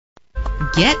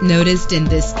Get noticed in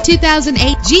this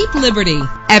 2008 Jeep Liberty.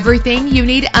 Everything you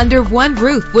need under one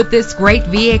roof with this great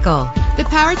vehicle. The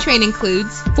powertrain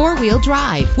includes four-wheel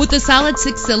drive with a solid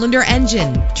 6-cylinder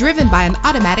engine driven by an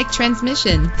automatic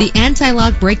transmission. The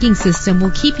anti-lock braking system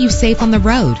will keep you safe on the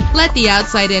road. Let the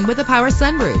outside in with a power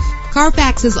sunroof.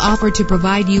 Carfax is offered to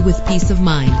provide you with peace of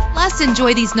mind. Plus,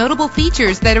 enjoy these notable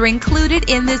features that are included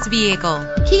in this vehicle: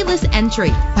 keyless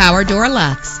entry, power door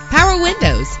locks, power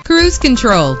windows, cruise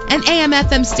control, an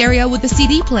AM/FM stereo with a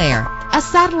CD player, a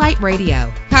satellite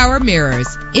radio, power mirrors.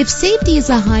 If safety is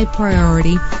a high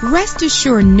priority, rest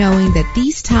assured knowing that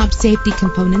these top safety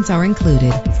components are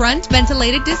included: front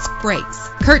ventilated disc brakes,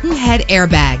 curtain head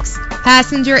airbags,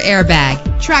 passenger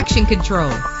airbag, traction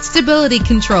control, stability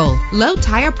control, low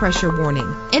tire pressure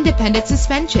warning, independent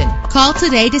suspension. Call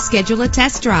today to schedule a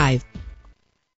test drive.